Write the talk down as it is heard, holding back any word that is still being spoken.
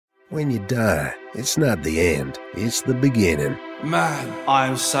When you die, it's not the end, it's the beginning. Man,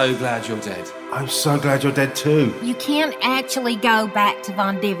 I'm so glad you're dead. I'm so glad you're dead too. You can't actually go back to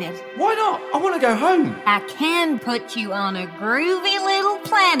Von Divid. Why not? I want to go home. I can put you on a groovy little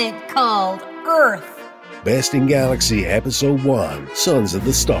planet called Earth. Best in Galaxy Episode 1, Sons of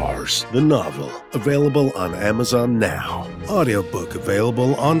the Stars, the novel, available on Amazon now. Audiobook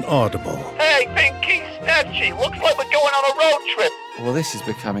available on Audible. Hey, Pinky, Snatchy, looks like we're going on a road trip. Well, this is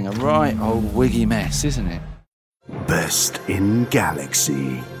becoming a right old wiggy mess, isn't it? Best in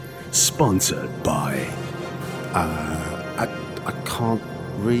Galaxy. Sponsored by... I can't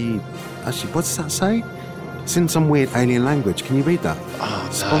read... Actually, what does that say? It's in some weird alien language. Can you read that? Oh,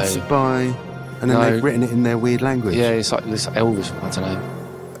 no. Sponsored by... And then they've written it in their weird language. Yeah, it's like this Elvis, I don't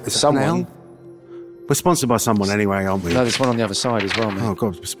know. Is Someone. We're sponsored by someone anyway, aren't we? No, there's one on the other side as well, mate. Oh,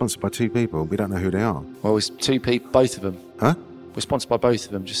 God, we're sponsored by two people. We don't know who they are. Well, it's two people, both of them. Huh? We're sponsored by both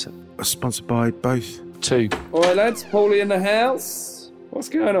of them, just We're sponsored by both. two. All right, lads, Paulie in the house. What's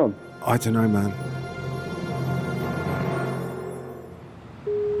going on? I don't know, man.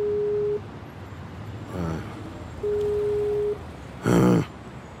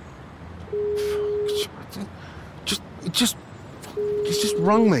 He's just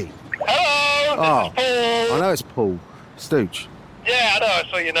rung me. Hello, this is Paul. I know it's Paul. Stooge. Yeah, I know, I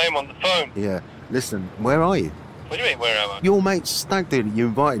saw your name on the phone. Yeah. Listen, where are you? What do you mean, where am I? Your mate's stag do that you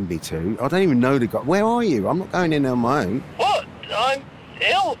invited me to. I don't even know the guy. Where are you? I'm not going in on my own. What? I'm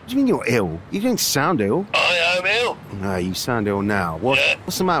ill. What do you mean you're ill? You don't sound ill. I am ill. No, you sound ill now. Yeah.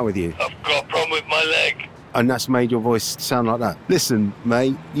 What's the matter with you? I've got a problem with my leg. And that's made your voice sound like that. Listen,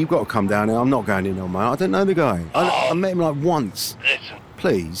 mate, you've got to come down here. I'm not going in on my own. I don't know the guy. I met him like once. Listen,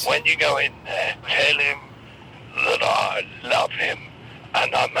 Please. when you go in there, tell him that I love him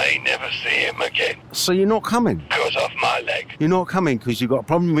and I may never see him again So you're not coming? because of my leg. You're not coming because you've got a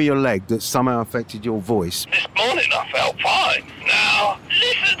problem with your leg that somehow affected your voice. This morning I felt fine. Now,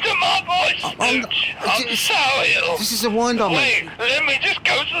 listen to my voice, Stooge. I'm so ill. This is a wind-up, mate. Wait, let me just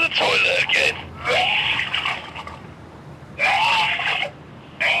go to the toilet again.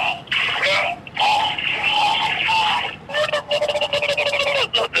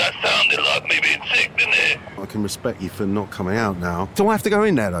 That sounded like me being sick, didn't it? I can respect you for not coming out now. Do I have to go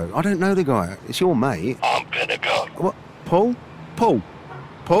in there, though? I don't know the guy. It's your mate. I'm gonna go. What? Paul? Paul?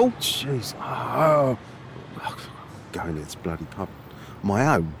 Paul? Jeez. Oh. Going to this bloody pub.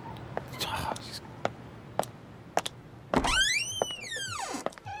 My own.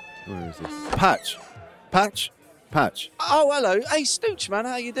 Where is this? Patch. Patch. Patch. Oh, hello. Hey, Stooch, man.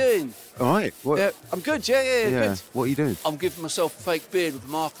 How you doing? All right. What? Yeah, I'm good. Yeah, good. What are you doing? I'm giving myself a fake beard with a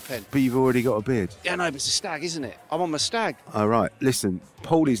marker pen. But you've already got a beard. Yeah, no, but it's a stag, isn't it? I'm on my stag. All right. Listen,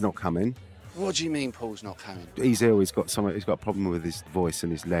 Paulie's not coming. What do you mean Paul's not coming? He's ill. He's got a problem with his voice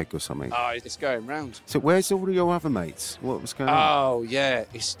and his leg or something. Oh, it's going round. So where's all of your other mates? What's going on? Oh, yeah.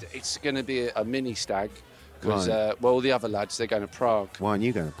 It's going to be a mini stag. Because, Right. well, the other lads, they're going to Prague. Why aren't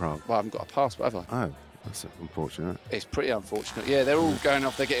you going to Prague? Well, I haven't got a passport, have I? Oh, that's unfortunate. It's pretty unfortunate. Yeah, they're all going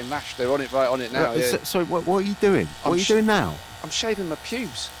off. They're getting lashed. They're on it right on it now. Yeah. So what are you doing? What are you doing now? I'm shaving my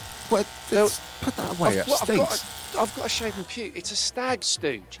pubes. What? Put that away. It stinks. I've got a shaven pube. It's a stag,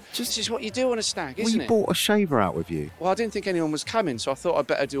 Stooge. This is what you do on a stag, Well, isn't you it? brought a shaver out with you. Well, I didn't think anyone was coming, so I thought I'd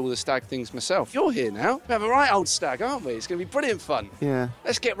better do all the stag things myself. You're here now. We have a right old stag, aren't we? It's going to be brilliant fun. Yeah.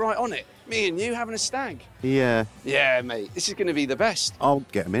 Let's get right on it. Me and you having a stag. Yeah. Yeah, mate. This is going to be the best. I'll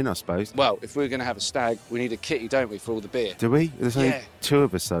get him in, I suppose. Well, if we're going to have a stag, we need a kitty, don't we, for all the beer? Do we? There's only Yeah. two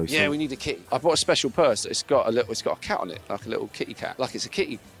of us, though. Yeah, we need a kitty. I bought a special purse. It's got a cat on it, like a little kitty cat, like it's a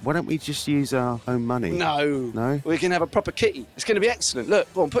kitty. Why don't we just use our own money? No. No? We can have a proper kitty. It's going to be excellent.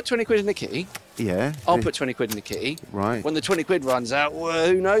 Look, go on, put 20 quid in the kitty. Yeah. I'll put 20 quid in the kitty. Right. When the 20 quid runs out, well,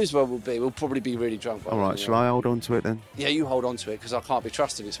 who knows where we'll be? We'll probably be really drunk. All right. Shall I hold on to it then? Yeah, you hold on to it because I can't be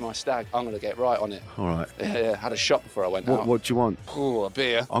trusted. It's my stag. I'm going to get right on it. All right. Yeah, had a shot before I went out. What do you want? Oh, a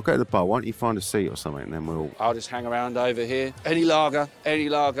beer. I'll go to the bar. Why don't you find a seat or something, and then we'll... I'll just hang around over here. Any lager.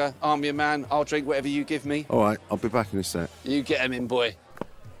 I'm your man. I'll drink whatever you give me. All right. I'll be back in a sec. You get him in, boy.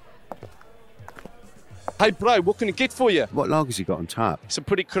 Hey, bro, what can I get for you? What lagers you got on tap? Some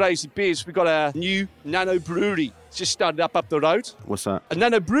pretty crazy beers. We got a new nano brewery. It's just started up the road. What's that? A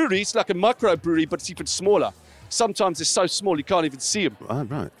nano brewery, it's like a micro brewery, but it's even smaller. Sometimes it's so small you can't even see them. Oh,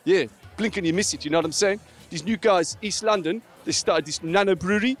 right. Yeah, blink and you miss it, you know what I'm saying? These new guys, East London, they started this nano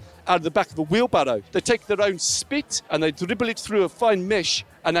brewery out of the back of a wheelbarrow. They take their own spit and they dribble it through a fine mesh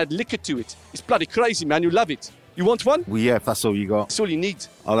and add liquor to it. It's bloody crazy, man. You love it. You want one? Well, yeah, if that's all you got. That's all you need.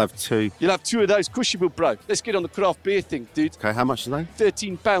 I'll have 2. You'll have 2 of those. Of course you will, bro. Let's get on the craft beer thing, dude. Okay, how much are they?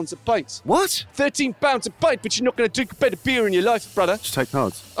 £13 a pint. What? £13 a pint, but you're not going to drink a better beer in your life, brother. Just take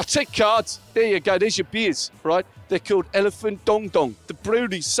cards. I'll take cards. There you go. There's your beers, right? They're called Elephant Dong Dong. The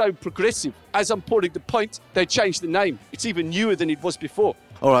brewery's so progressive. As I'm pouring the pint, they changed the name. It's even newer than it was before.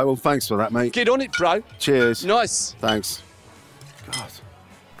 All right, well, thanks for that, mate. Get on it, bro. Cheers. Nice. Thanks. God.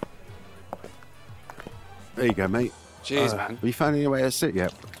 There you go, mate. Cheers, man. Have you found anywhere to sit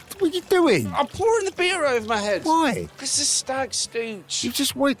yet? What are you doing? I'm pouring the beer over my head. Why? Because it's stag stooge. You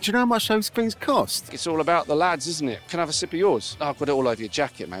just wait. Do you know how much those things cost? It's all about the lads, isn't it? Can I have a sip of yours? Oh, I've got it all over your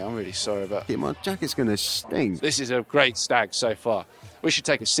jacket, mate. I'm really sorry about Yeah, my jacket's going to stink. This is a great stag so far. We should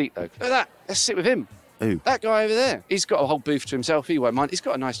take a seat, though. Look at that. Let's sit with him. Who? That guy over there. He's got a whole booth to himself. He won't mind. He's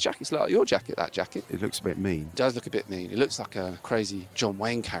got a nice jacket. It's like your jacket, that jacket. It looks a bit mean. It does look a bit mean. He looks like a crazy John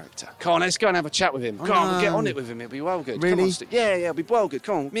Wayne character. Come on, let's go and have a chat with him. Come on, we'll get on it with him. It'll be well good. Come Really? on, yeah, it'll be well good.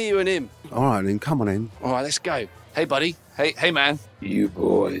 Come on, me, you and him. All right, then, come on in. All right, let's go. Hey, buddy. Hey, man. You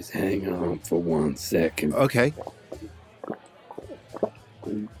boys hang on for 1 second. Okay.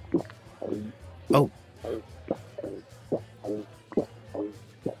 Oh.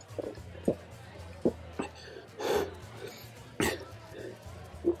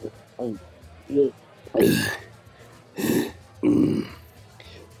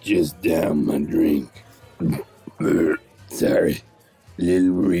 Just down my drink. Sorry.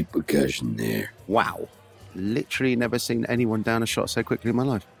 Little repercussion there. Wow. Literally never seen anyone down a shot so quickly in my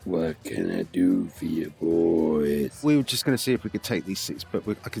life. What can I do for you boys? We were just going to see if we could take these seats, but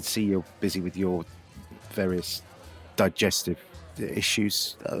I could see you're busy with your various digestive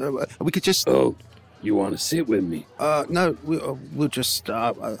issues. We could just... Oh, you want to sit with me? No, we'll just...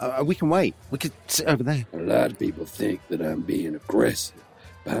 we can wait. We could sit over there. A lot of people think that I'm being aggressive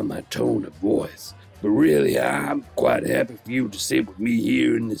by my tone of voice. But really, I'm quite happy for you to sit with me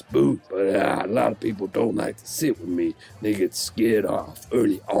here in this booth. But a lot of people don't like to sit with me. They get scared off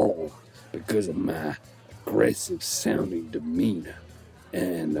early on because of my aggressive-sounding demeanor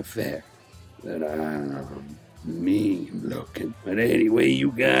and the fact that I'm mean-looking. But anyway,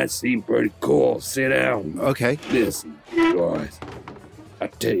 you guys seem pretty cool. Sit down. Okay. Listen, guys, I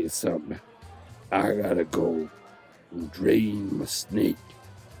tell you something. I gotta go and drain my snake.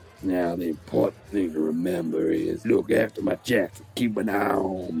 Now, the important thing to remember is look after my jacket. Keep an eye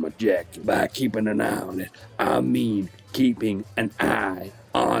on my jacket. By keeping an eye on it, I mean keeping an eye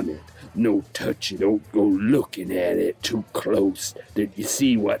on it. No touching. Don't go looking at it too close that you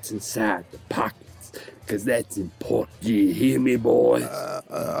see what's inside the pockets. Because that's important. You hear me, boys?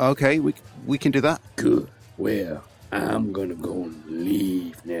 Okay, we can do that. Good. Well, I'm gonna go and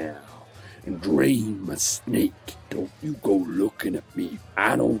leave now and drain my snake. Don't you go looking at me.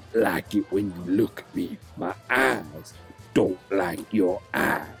 I don't like it when you look at me. My eyes don't like your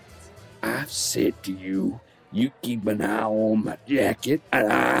eyes. I've said to you, you keep an eye on my jacket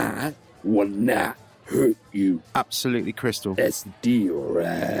and I will not hurt you. Absolutely, Crystal. That's the deal,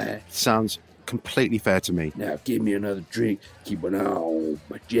 right? Sounds completely fair to me. Now give me another drink. Keep an eye on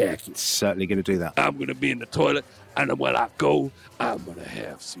my jacket. Certainly going to do that. I'm gonna be in the toilet, and when I go, I'm gonna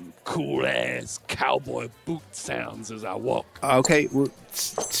have some cool-ass cowboy boot sounds as I walk. Okay, we'll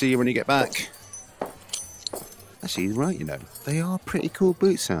see you when you get back. Actually, he's right, you know. They are pretty cool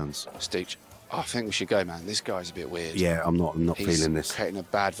boot sounds. Stooge, I think we should go, man. This guy's a bit weird. Yeah, I'm not He's feeling this. creating a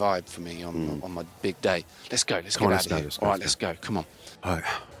bad vibe for me on my big day. Let's go. Let's Come on, get let's out go, of here. let's go, All right, let's let's go. Come on. All right.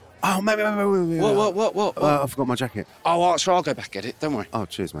 Oh, wait. What? I forgot my jacket. Oh, all right, so I'll go back get it. Don't worry. Oh,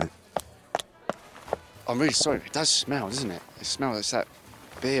 cheers, mate. I'm really sorry. It does smell, doesn't it? It smells. It's that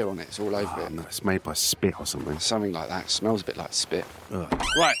beer on it. It's all over Oh, it. no, it's made by spit or something. Something like that. It smells a bit like spit. Ugh.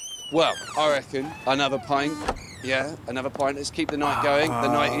 Right. Well, I reckon another pint. Yeah, another pint. Let's keep the night going. The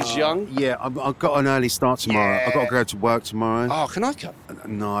night is young. Yeah, I've got an early start tomorrow. Yeah. I've got to go to work tomorrow. Oh, can I come?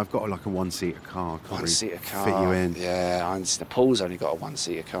 No, I've got like a one-seater car. Can't really One-seater car. Fit you in. Yeah, I understand. Paul's only got a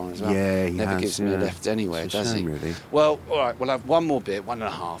one-seater car as well. Yeah, he Never has, gives me a yeah. lift anywhere, It's a does shame, he? really. Well, all right, we'll have one more beer,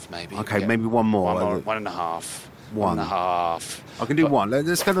 1.5 maybe. Okay, maybe one more. One and a half. One. 1.5. I can do one.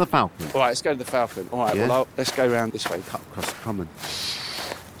 Let's go to the Falcon. All right, let's go to the Falcon. All right, Yeah? well, let's go round this way. Cut across the common.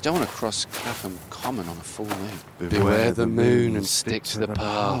 You don't want to cross Clapham Common on a full moon. Beware the moon and stick to the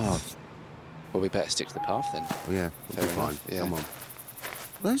path. Well, we better stick to the path then. Oh, yeah, we'll be Fair fine. enough, yeah. Come on.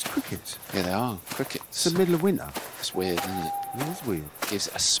 Those crickets. Yeah, they are. It's Crickets. the middle of winter. It's weird, isn't it? It is weird. Gives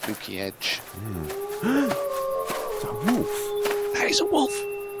it a spooky edge. It's a wolf That is a wolf.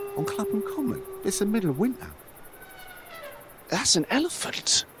 on Clapham Common. It's the middle of winter. That's an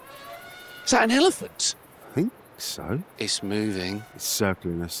elephant. Is that an elephant? I think so. It's moving. It's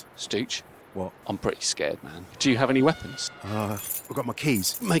circling us. Stooch, What? I'm pretty scared, man. Do you have any weapons? I've got my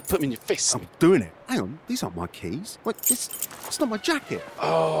keys. Mate, put them in your fist. I'm doing it. Hang on, these aren't my keys. What? It's not my jacket.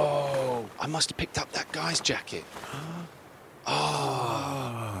 Oh, I must have picked up that guy's jacket.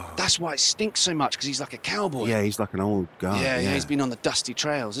 Oh, that's why it stinks so much, because he's like a cowboy. Yeah, he's like an old guy. Yeah, he's been on the dusty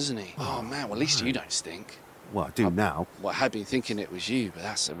trails, isn't he? Oh, man, well, at least you don't stink. Well, I do now. Well, I had been thinking it was you, but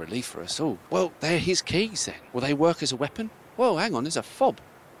that's a relief for us all. Well, they're his keys, then. Will they work as a weapon? Well, hang on, there's a fob.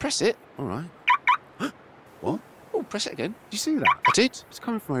 Press it. All right. What? Oh, press it again. Did you see that? I did. It's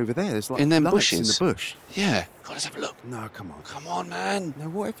coming from over there. There's like In them lights bushes? in the bush. Yeah. God, let's have a look. No, come on. Come on, man. No,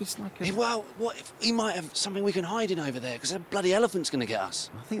 what if it's like a... Well, what if he might have something we can hide in over there, because a bloody elephant's going to get us.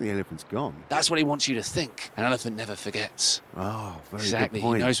 I think the elephant's gone. That's what he wants you to think. An elephant never forgets. Oh, very Exactly. good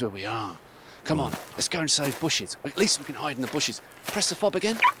point. He knows where we are. Come on, let's go inside those bushes. At least we can hide in the bushes. Press the fob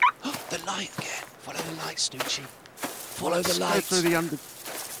again. The light again. Follow the light, Stoochie. Follow the light. Go through the under...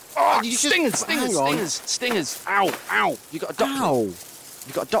 Oh, you stingers! hang on. Stingers! Ow! Ow! You got a dock Ow! leaf?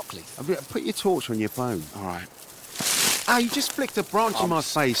 You got a dock leaf? Put your torch on your phone. All right. Ah, you just flicked a branch on my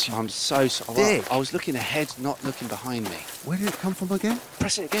face, you I'm so sorry. dick. I was looking ahead, not looking behind me. Where did it come from again?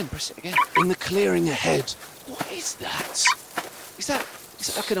 Press it again. Press it again. In the clearing ahead. What is that? Is that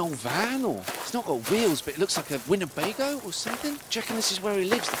like an old van, or it's not got wheels, but it looks like a Winnebago or something? Do you reckon this is where he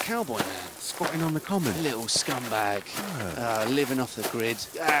lives, the cowboy man? Squatting on the common. Little scumbag. Living off the grid.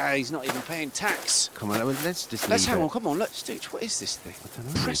 He's not even paying tax. Come on, let's just Let's leave hang it. on, come on, look, Stooch, what is this thing? I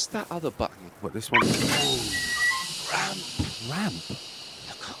don't know. Press that other button. What, this one? Ramp. Ramp?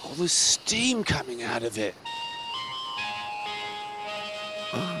 Look at all the steam coming out of it.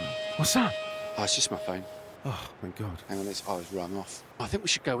 What's that? Oh, it's just my phone. Oh, thank God. Hang on, it's rung off. I think we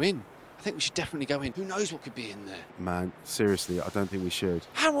should go in. I think we should definitely go in. Who knows what could be in there? Man, seriously, I don't think we should.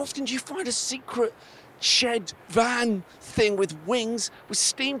 How often do you find a secret shed van thing with wings with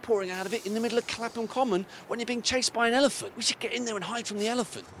steam pouring out of it in the middle of Clapham Common when you're being chased by an elephant? We should get in there and hide from the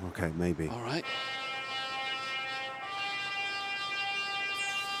elephant. Okay, maybe. All right.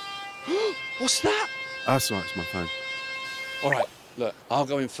 What's that? That's right, it's my phone. All right, look, I'll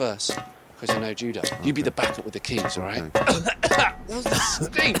go in first because I know judo. You be the backup with the keys, all right? Okay. What's the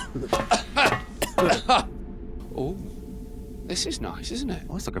steam? Oh, this is nice, isn't it?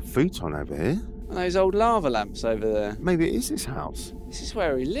 Oh, it's like a futon over here. And those old lava lamps over there. Maybe it is his house. This is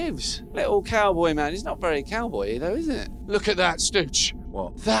where he lives. Little cowboy man. He's not very cowboy though, is it? Look at that, Stooch.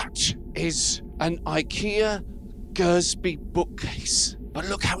 What? That is an IKEA Gersby bookcase. But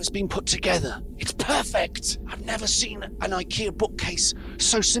look how it's been put together. It's perfect. I've never seen an IKEA bookcase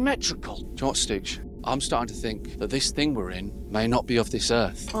so symmetrical. Do you know what, Stooch? I'm starting to think that this thing we're in may not be of this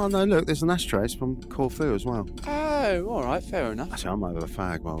earth. Oh, no, look, there's an ashtray. It's from Corfu as well. Oh, all right, fair enough. Actually, I might have a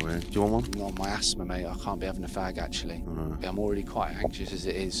fag while we're here. Do you want one? Not my asthma, mate. I can't be having a fag, actually. All right. I'm already quite anxious as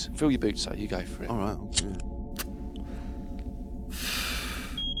it is. Fill your boots, though. You go for it. All right. Yeah.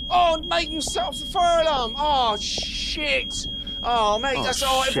 Oh, mate, you set off the fire alarm. Oh, shit. Oh, mate, Oh, that's...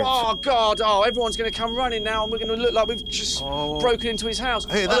 shit. Oh, God. Oh, everyone's going to come running now and we're going to look like we've just broken into his house.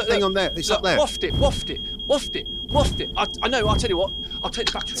 Hey, Oh, that look, thing look. on there. It's Look, up there. Waft it. I know, I'll tell you what. I'll take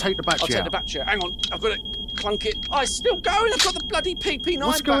the battery Take the battery I'll take out. the battery out. Hang on, I've got to clunk it. Oh, it's still going. I've got the bloody PP9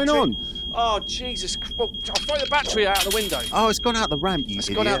 What's going battery. on? Oh, Jesus. Well, I'll throw the battery out the window. Oh, it's gone out the ramp, you It's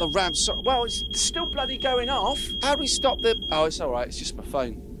idiot. gone out the ramp. So, well, it's still bloody going off. How do we stop the... Oh, it's all right. It's just my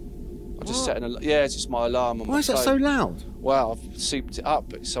phone. I just set an... Yeah, it's just my alarm on my Why is that phone. so loud? Well, I've souped it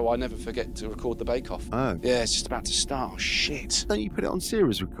up so I never forget to record the bake-off. Oh. Yeah, it's just about to start. Oh, shit. Don't you put it on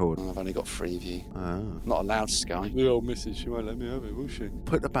series record? I've only got 3 of you. Oh. Not allowed, Sky. The old missus, she won't let me have it, will she?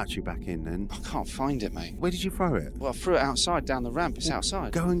 Put the battery back in then. I can't find it, mate. Where did you throw it? Well, I threw it outside, down the ramp. It's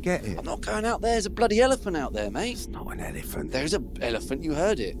outside. Go and get it. I'm not going out there. There's a bloody elephant out there, mate. It's not an elephant. There's an elephant. You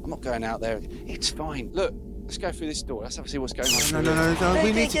heard it. I'm not going out there. It's fine. Look, let's go through this door. Let's have a see what's going on. No.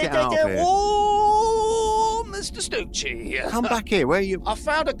 We need to get out of here. Oh, Mr. Stoochie. Come back here. Where are you? I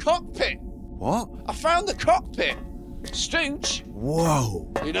found a cockpit. What? I found the cockpit. Stooch,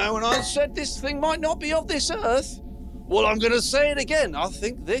 Whoa. you know when I said this thing might not be of this earth? Well, I'm going to say it again. I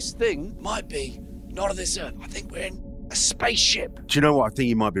think this thing might be not of this earth. I think we're in a spaceship. Do you know what? I think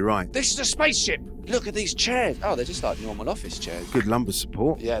you might be right. This is a spaceship. Look at these chairs. Oh, they're just like normal office chairs. Good lumbar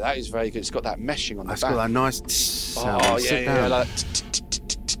support. Yeah, that is very good. It's got that meshing on the That's back. got that nice sound. Oh, Sit yeah, down. like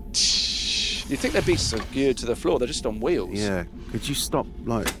you think they'd be so geared to the floor? They're just on wheels. Yeah. Could you stop,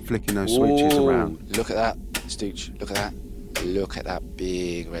 like, flicking those switches Ooh, around? Look at that, Stooch. Look at that. Look at that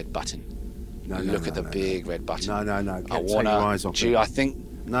big red button. Look at the big red button. No. I Take wanna. your eyes off Gee, it. I think.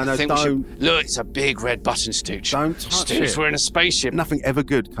 No, I think we don't. should- Look, it's a big red button, Stooch. Don't touch Stooch, it. we're in a spaceship. Nothing ever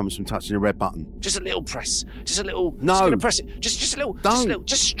good comes from touching a red button. Just a little press. Just a little. No. Just gonna press it. Just a little. Just a Don't. little.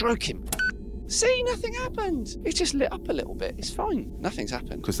 Just stroke him. See, nothing happened. It just lit up a little bit. It's fine. Nothing's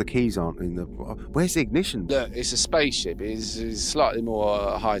happened. Because the keys aren't in the... Where's the ignition? Look, it's a spaceship. It's slightly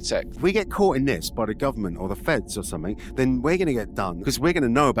more high-tech. If we get caught in this by the government or the feds or something, then we're going to get done. Because we're going to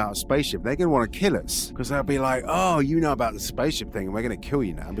know about a spaceship. They're going to want to kill us. Because they'll be like, oh, you know about the spaceship thing, and we're going to kill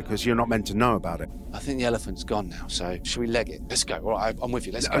you now because you're not meant to know about it. I think the elephant's gone now, so should we leg it? Let's go. All right, I'm with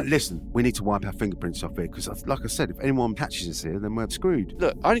you. Let's go. Listen, we need to wipe our fingerprints off here because, like I said, if anyone catches us here, then we're screwed.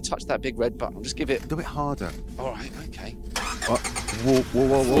 Look, I only touched that big red button. Just give it... Do it harder. All right, okay. Whoa.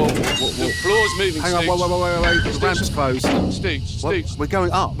 The floor's moving, Hang on, wait. The ramp's closed. Stooge. We're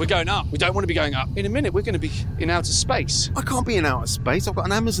going up. We're going up. We don't want to be going up. In a minute, we're going to be in outer space. I can't be in outer space. I've got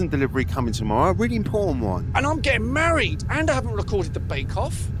an Amazon delivery coming tomorrow, a really important one. And I'm getting married, and I haven't recorded the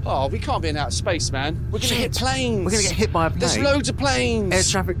bake-off. Oh, we can't be in outer space, man. We're going to hit planes. We're going to get hit by a plane. There's loads of planes. Air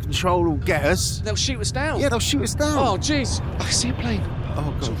traffic control will get us. They'll shoot us down. Yeah, they'll shoot us down. Oh, jeez. I can see a plane.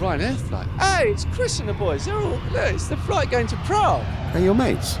 Oh, It's a God. Ryanair flight. Hey, it's Chris and the boys. They're all... Look, it's the flight going to Prague. Are your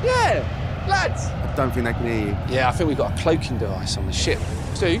mates? Yeah, lads. I don't think they can hear you. Yeah, I think we've got a cloaking device on the ship.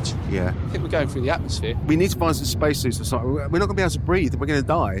 Stooge, Yeah. I think we're going through the atmosphere. We need to find some spacesuits or something. We're not going to be able to breathe. We're going to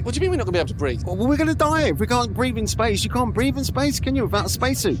die. What do you mean we're not going to be able to breathe? Well, we're going to die if we can't breathe in space. You can't breathe in space, can you, without a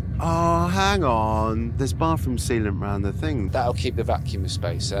spacesuit? Oh, hang on. There's bathroom sealant around the thing. That'll keep the vacuum of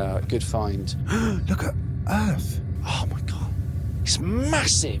space out. Good find. Look at Earth. Oh, my God. It's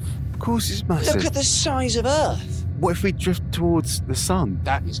massive. Of course it's massive. Look at the size of Earth. What if we drift towards the sun?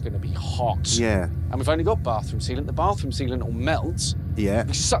 That is going to be hot. Yeah. And we've only got bathroom sealant. The bathroom sealant will melt. Yeah.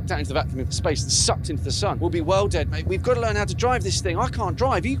 Be sucked out into the vacuum of space and sucked into the sun. We'll be well dead, mate. We've got to learn how to drive this thing. I can't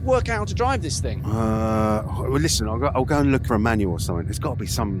drive. You work out how to drive this thing. Well, listen, I'll go and look for a manual or something. There's got to be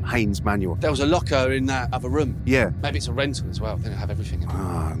some Haynes manual. There was a locker in that other room. Yeah. Maybe it's a rental as well. They don't have everything in it.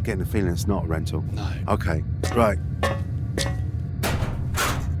 I'm getting the feeling it's not a rental. No. Okay, right.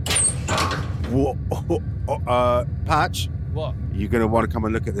 What? Patch, What? you're going to want to come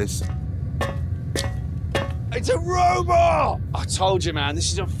and look at this. It's a robot! I told you, man,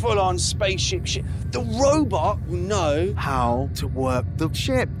 this is a full-on spaceship ship. The robot will know. How to work the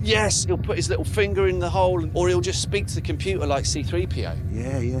ship. Yes, he'll put his little finger in the hole, or he'll just speak to the computer like C-3PO.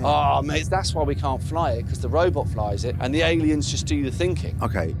 Yeah. Oh, mate, that's why we can't fly it, because the robot flies it, and the aliens just do the thinking.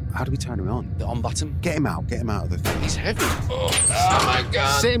 Okay, how do we turn him on? The on button. Get him out of the thing. He's heavy. Oh my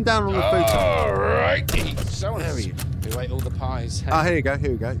God! Sit him down on the futon. All righty. So There he is. we ate all the pies. Ah, here you go.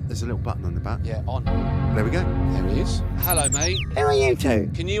 There's a little button on the back. Yeah, on. There we go. There he is. Hello, mate. Who are you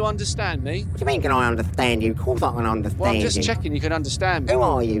two? Can you understand me? What do you mean, can I understand you? Of course I can understand Well, I'm just you. checking you can understand me. Who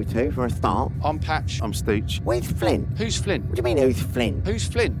are you two, for a start? I'm Patch. I'm Stooch. Where's Flint? Who's Flint? What do you mean, who's Flint? Who's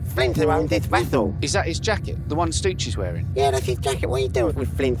Flint? Flint who owns this vessel. Is that his jacket? The one Stooch is wearing? Yeah, that's his jacket. What are you doing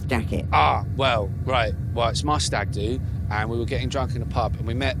with Flint's jacket? Ah, well, right. Well, it's my stag do, and we were getting drunk in a pub, and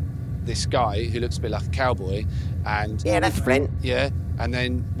we met this guy who looks a bit like a cowboy, and Yeah, that's Flint. yeah, and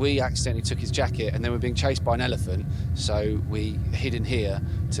then we accidentally took his jacket, and then we're being chased by an elephant, so we hid in here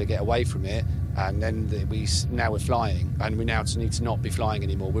to get away from it, and then now we're flying, and we now need to not be flying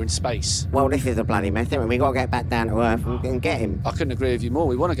anymore. We're in space. Well, this is a bloody mess, isn't it? We got to get back down to Earth and get him. I couldn't agree with you more.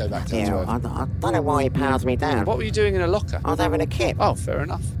 We want to go back down to Yeah, Earth. I don't know why he powers me down. What were you doing in a locker? I was having a kip. Oh, fair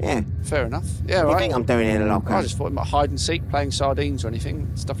enough. Yeah. Fair enough. Yeah, What do you right. think I'm doing in a locker? I just thought it might hide and seek, playing sardines or anything,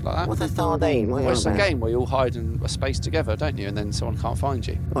 stuff like that. What's a sardine? What are you Well, it's on a about? game where you all hide in a space together, don't you? And then someone can't find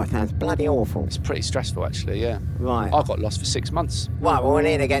you. Oh, it sounds bloody awful. It's pretty stressful, actually, yeah. Right. I got lost for 6 months. Right, well, we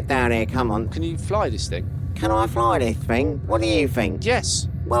need to get down here. Come on. Can you fly this thing? Can I fly this thing? What do you think? Yes.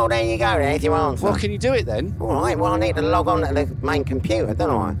 Well, there you go. There's your answer. Well, can you do it then? All right, well, I need to log on to the main computer, don't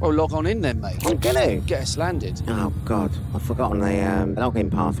I? Well, log on in then, mate. I'm gonna. Get us landed. Oh, God. I've forgotten the login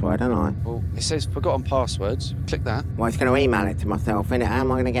password, haven't I? Well, it says forgotten passwords. Click that. Well, it's going to email it to myself, innit? How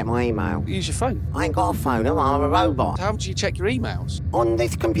am I going to get my email? Use your phone. I ain't got a phone, am I? I'm a robot. How do you check your emails? On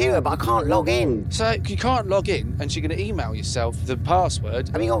this computer, but I can't log in. So you can't log in, and you're going to email yourself the password.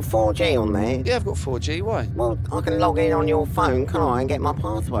 Have you got 4G on there? Yeah, I've got 4G. Why? Well, I can log in on your phone, can't I, and get my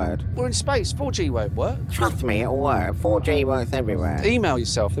password? We're in space. 4G won't work. Trust me, it'll work. 4G works everywhere. Email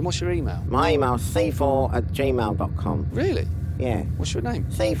yourself. Then what's your email? My email's c4@gmail.com. Really? Yeah, What's your name?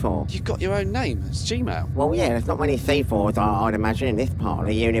 C4. You've got your own name. It's Gmail. Well, yeah, there's not many C4s, I'd imagine, in this part of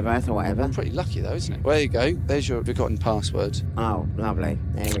the universe or whatever. Pretty lucky though, isn't it? Well, there you go. There's your forgotten password. Oh, lovely.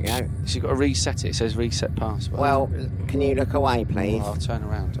 There we go. So you've got to reset it. It says reset password. Well, can you look away, please? I'll turn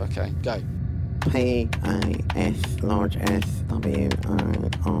around. Okay, go. P-A-S, large S,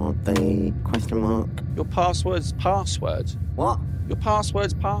 W-O-R-D, question mark. Your password's password. What? Your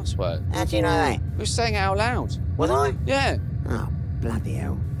password's password. How do you know that? You were saying it out loud. Was I? Yeah. Oh, Bloody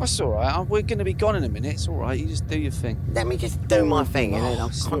hell. That's all right. We're going to be gone in a minute. It's all right. You just do your thing. Let me just do my thing and then I'll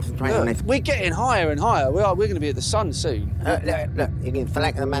concentrate on Look, this. we're getting higher and higher. We're going to be at the sun soon. Look, you can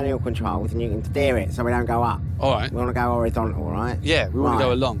select the manual controls and you can steer it so we don't go up. All right. We want to go horizontal, right? Yeah, we want to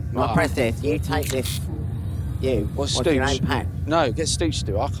go along. I'll Right. press this. You take this. What's your name, Pat? No, get Stooge to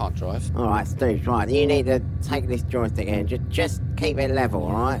do it. I can't drive. All right, Steve. Right, you need to take this joystick in. Just keep it level,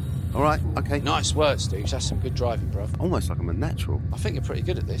 all right? All right, okay. Nice work, Stooge. That's some good driving, bruv. Almost like I'm a natural. I think you're pretty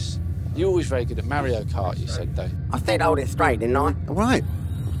good at this. You're always very good at Mario Kart, you said, though. I said hold it straight, didn't I? All right.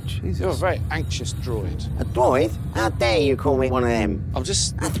 Jesus. You're a very anxious droid. A droid? How dare you call me one of them? I'm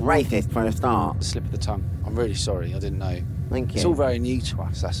just... That's racist for a start. Slip of the tongue. I'm really sorry. I didn't know. Thank you. It's all very new to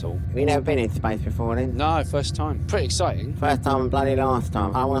us, that's all. Have you never been in space before then? No, first time. Pretty exciting. First time and bloody last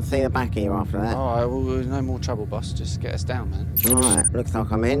time. I want to see the back of you after that. All right, well, no more trouble, boss. Just get us down, man. Right, looks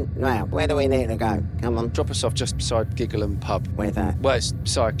like I'm in. Now, where do we need to go? Come on. Drop us off just beside Giggleham Pub. Where's that? Well, it's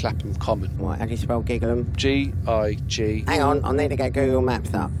beside Clapham Common. Right, how do you spell Giggleham? G-I-G... Hang on, I need to get Google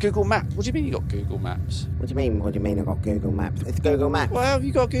Maps up. Google Maps? What do you mean you got Google Maps? What do you mean? What do you mean I've got Google Maps? It's Google Maps. Well, how have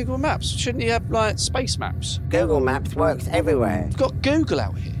you got Google Maps? Shouldn't you have, like, space maps? Google Maps works everywhere. You've got Google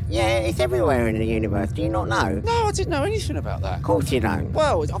out here. Yeah, it's everywhere in the universe. Do you not know? No, I didn't know anything about that. Of course you don't.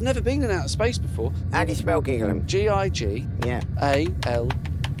 Well, I've never been in outer space before. How do you spell Giggleham? G-I-G... Yeah.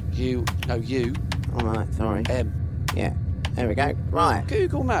 A-L-U... No, U... All right, sorry. M. Yeah. There we go. Right.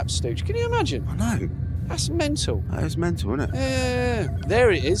 Google Maps, Stooge. Can you imagine? I know. That's mental. That is mental, isn't it? Yeah.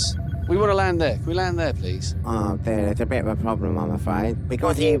 There it is. We want to land there. Can we land there, please? Oh, dear, there's a bit of a problem, I'm afraid.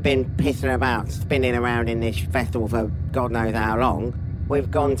 Because you've been pissing about, spinning around in this festival for God knows how long, we've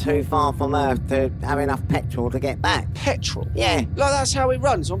gone too far from Earth to have enough petrol to get back. Petrol? Yeah. Like, that's how it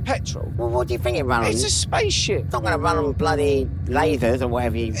runs, on petrol? Well, what do you think it runs on? It's a spaceship. It's not going to run on bloody lasers or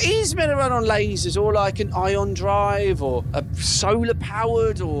whatever you... He's meant to run on lasers or like an ion drive or a solar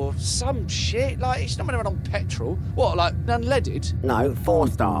powered or some shit. Like, it's not meant to run on petrol. What, like unleaded? No,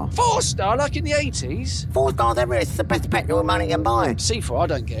 4-star. 4-star, like in the 80s? 4 stars everywhere. It's the best petrol money can buy. C4, I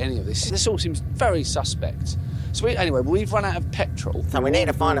don't get any of this. This all seems very suspect. So anyway, we've run out of petrol. So we need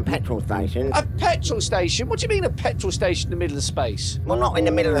to find a petrol station. A petrol station? What do you mean a petrol station in the middle of space? Well, not in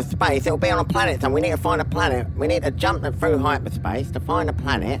the middle of space. It'll be on a planet, so we need to find a planet. We need to jump through hyperspace to find a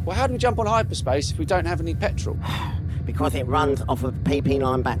planet. Well, how do we jump on hyperspace if we don't have any petrol? Because it runs off a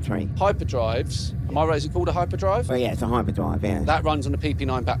PP9 battery. Hyperdrives. Am I right? Is it called a hyperdrive? Well, yeah, it's a hyperdrive, yeah. That runs on a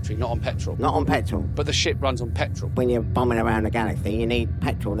PP9 battery, not on petrol. Not on petrol. But the ship runs on petrol. When you're bombing around the galaxy, you need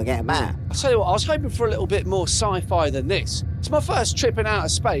petrol to get about. I'll tell you what, I was hoping for a little bit more sci-fi than this. It's my first trip in outer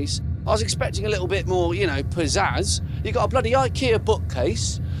space. I was expecting a little bit more, pizzazz. You got a bloody IKEA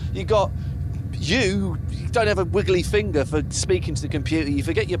bookcase. You got... You don't have a wiggly finger for speaking to the computer. You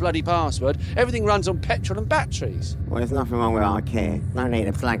forget your bloody password. Everything runs on petrol and batteries. Well, there's nothing wrong with IKEA. No need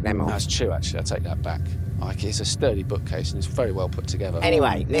to flag them off. That's true, actually. I take that back. IKEA's a sturdy bookcase and it's very well put together.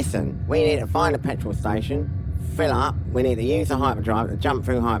 Anyway, listen. We need to find a petrol station, fill up. We need to use the hyperdrive to jump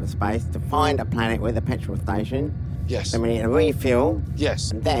through hyperspace to find a planet with a petrol station. Yes. Then we need to refuel.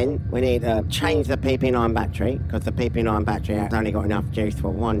 Yes. And then we need to change the PP9 battery, because the PP9 battery has only got enough juice for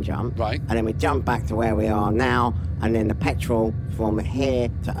one jump. Right. And then we jump back to where we are now, and then the petrol from here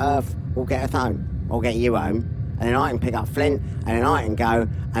to Earth will get us home. Or get you home. And then I can pick up Flint, and then I can go,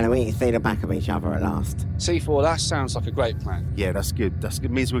 and then we can see the back of each other at last. C4, that sounds like a great plan. Yeah, that's good. That's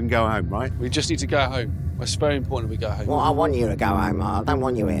good. Means we can go home, right? We just need to go home. It's very important we go home. Well, I want you to go home. I don't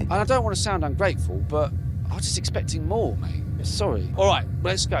want you here. And I don't want to sound ungrateful, but I was just expecting more, mate. Sorry. All right,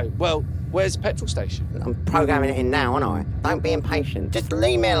 let's go. Well, where's the petrol station? I'm programming it in now, aren't I? Don't be impatient. Just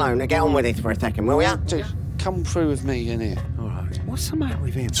leave me alone and get on with this for a second, will ya? Dude, come through with me in here. All right. What's the matter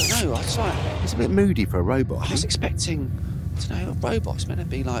with him? I don't know, It's a bit moody for a robot. I was expecting, I don't know, a robot's meant to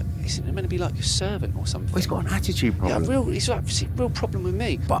be like, isn't it meant to be like your servant or something? Well, he's got an attitude problem. Yeah, it's like a real problem with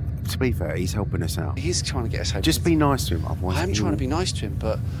me. But to be fair, he's helping us out. He's trying to get us home. Just be nice to him, otherwise. I am trying to be nice to him,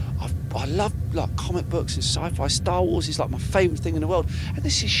 but I love like comic books and sci-fi. Star Wars is like my favourite thing in the world. And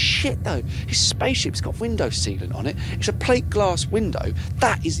this is shit though. His spaceship's got window sealant on it. It's a plate glass window.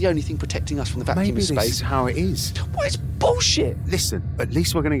 That is the only thing protecting us from the vacuum Maybe of space. this is how it is. Well, it's bullshit. Listen, at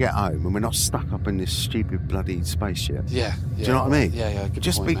least we're going to get home and we're not stuck up in this stupid bloody spaceship. Yeah. Do you know what I mean? Yeah, good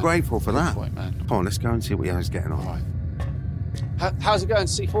Just point, be man. grateful for Good that. point, man. Come on, let's go and see what he's getting on. All right. How's it going,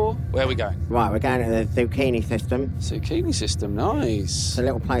 C4? Where are we going? Right, we're going to the Zucchini system. Zucchini system, nice. It's a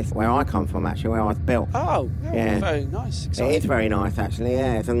little place where I come from, actually, where I was built. Oh, Yeah. very nice. It Exciting. is very nice, actually,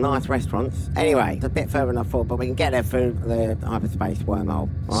 yeah. It's a nice restaurant. Anyway, it's a bit further than I thought, but we can get there through the hyperspace wormhole,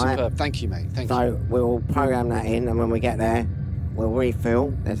 all right? Superb. Thank you, mate. Thank you. So we'll program that in, and when we get there, we'll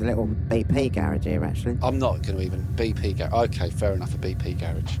refill. There's a little BP garage here, actually. I'm not going to even BP garage. Okay, fair enough, a BP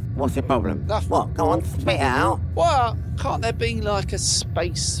garage. What's the problem? Nothing. What? Go on, spit it out. Well, can't there be like a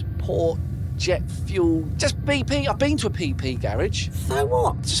spaceport jet fuel? Just BP. I've been to a PP garage. So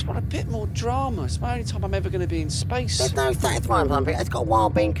what? I just want a bit more drama. It's my only time I'm ever going to be in space. There's no satisfying something. It's got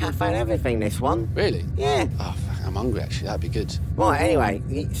Wild Bean Cafe and everything, this one. Really? Yeah. Oh, fuck, I'm hungry actually. That'd be good. Right, anyway,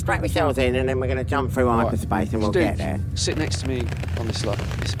 strap yourselves in and then we're going to jump through hyperspace and we'll Steve, get there. Sit next to me on this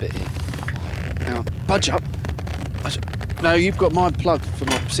bit here. Now, budge up. No, you've got my plug for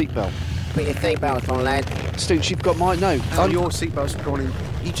my seatbelt. Put your seatbelts on, lad. Stooch, you've got my... No. Your seatbelt's gone in.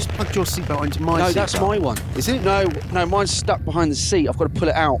 You just plugged your seatbelt into my seatbelt. No, that's my one. Is it? No, mine's stuck behind the seat. I've got to pull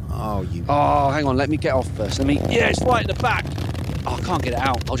it out. Oh, you... Oh, hang on. Let me get off first. Yeah, it's right in the back. Oh, I can't get it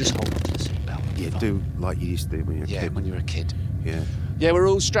out. I'll just hold on to the seatbelt. Yeah, do like you used to do when you were a kid. When you were a kid. Yeah. Yeah, we're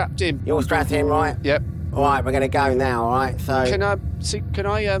all strapped in. You're all strapped in, right? Yep. All right, we're going to go now, all right? So... Can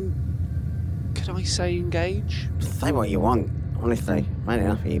I say engage? Say what you want. Honestly, I've had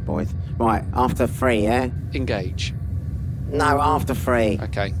enough of you boys. Right, after 3, yeah? Engage. No, after 3.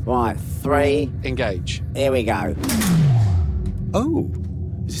 Okay. Right, 3. Engage. Here we go. Oh,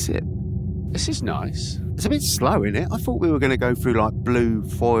 is this it? This is nice. It's a bit slow, isn't it? I thought we were going to go through like blue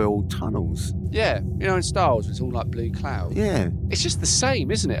foil tunnels. Yeah, in Star Wars it's all like blue clouds. Yeah. It's just the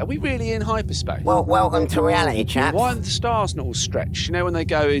same, isn't it? Are we really in hyperspace? Well, welcome to reality, chaps. Why are the stars not all stretched? You know when they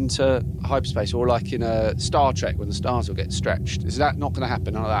go into hyperspace, or like in Star Trek when the stars will get stretched? Is that not going to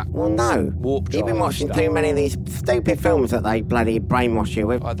happen? None of that? Well, no. Warp drive. You've been watching stuff. too many of these stupid films that they bloody brainwash you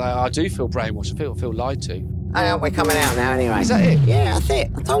with. I do feel brainwashed. I feel lied to. Oh, we're coming out now anyway. Is that it? Yeah, that's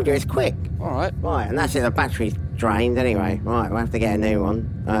it. I told you, it's quick. All right. Right, and that's it. The battery's drained anyway. Right, we'll have to get a new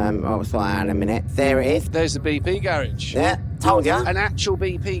one. I'll sort that out in a minute. There it is. There's the BP garage. Yeah, told you. An actual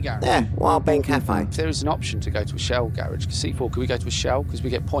BP garage. Yeah, Wild Bean Cafe. If there is an option to go to a Shell garage, C4, could we go to a Shell? Because we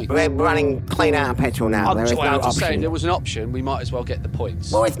get points. We're running clean out of petrol now. There is no I'm just option. saying, if there was an option, we might as well get the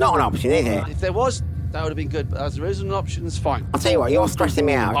points. Well, it's not an option, is it? If there was, that would have been good, but as there isn't an option, it's fine. I'll tell you what, you're stressing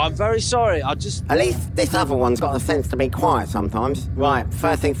me out. I'm very sorry, At least this other one's got the sense to be quiet sometimes. Right,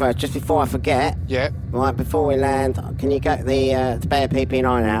 first thing first, just before I forget. Yeah. Right, before we land, can you get the spare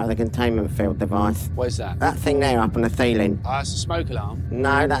PP9 out of the containment field device? Where's that? That thing there up on the ceiling. That's a smoke alarm.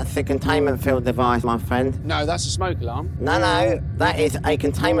 No, that's the containment field device, my friend. No, that's a smoke alarm. No, that is a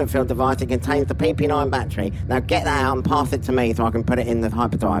containment field device that contains the PP9 battery. Now get that out and pass it to me so I can put it in the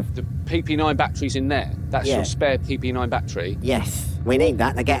hyperdrive. The PP9 battery's in there. That's Yeah. your spare PP9 battery. Yes, we need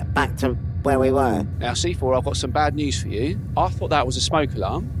that to get back to where we were. Now, C4, I've got some bad news for you. I thought that was a smoke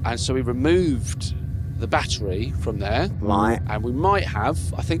alarm, and so we removed the battery from there. Right. And we might have,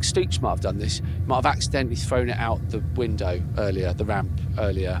 I think Stooch might have done this, might have accidentally thrown it out the window earlier, the ramp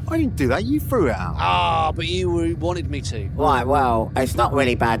earlier. I didn't do that. You threw it out. Ah, but you wanted me to. Right, well, it's not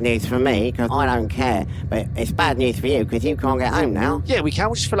really bad news for me because I don't care, but it's bad news for you because you can't get home now. Yeah, we can.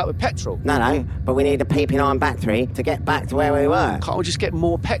 We'll just fill up with petrol. No, but we need a PP9 battery to get back to where we were. Can't we just get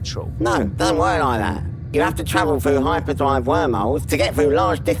more petrol? No, doesn't work like that. You have to travel through hyperdrive wormholes to get through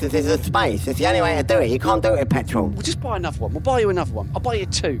large distances of space. It's the only way to do it. You can't do it with petrol. We'll just buy another one. We'll buy you another one. I'll buy you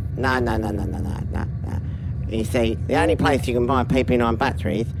 2. No. You see, the only place you can buy PP9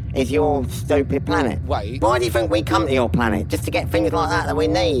 batteries is your stupid planet. Wait. Why do you think we come to your planet? Just to get things like that we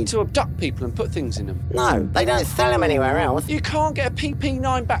need? To abduct people and put things in them. No, they don't sell them anywhere else. You can't get a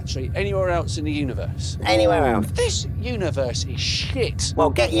PP9 battery anywhere else in the universe. Anywhere else. This universe is shit. Well,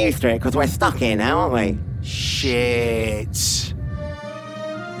 get used to it, because we're stuck here now, aren't we? Shit.